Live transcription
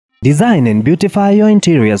Design and beautify your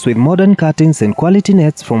interiors with modern curtains and quality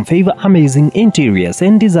nets from Favor Amazing Interiors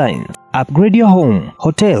and Designs. Upgrade your home,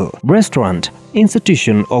 hotel, restaurant,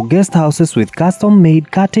 institution or guest houses with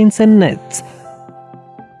custom-made curtains and nets.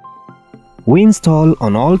 We install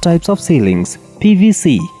on all types of ceilings,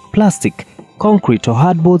 PVC, plastic, concrete or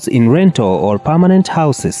hardboards in rental or permanent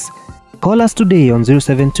houses. Call us today on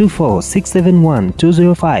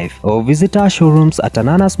 0724-671-205 or visit our showrooms at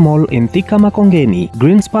Ananas Mall in Thika Makongeni,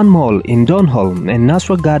 Greenspan Mall in Donholm and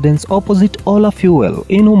Natural Gardens opposite Ola Fuel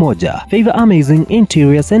in Umoja. Favor Amazing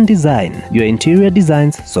Interiors and Design, your interior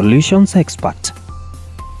designs solutions expert.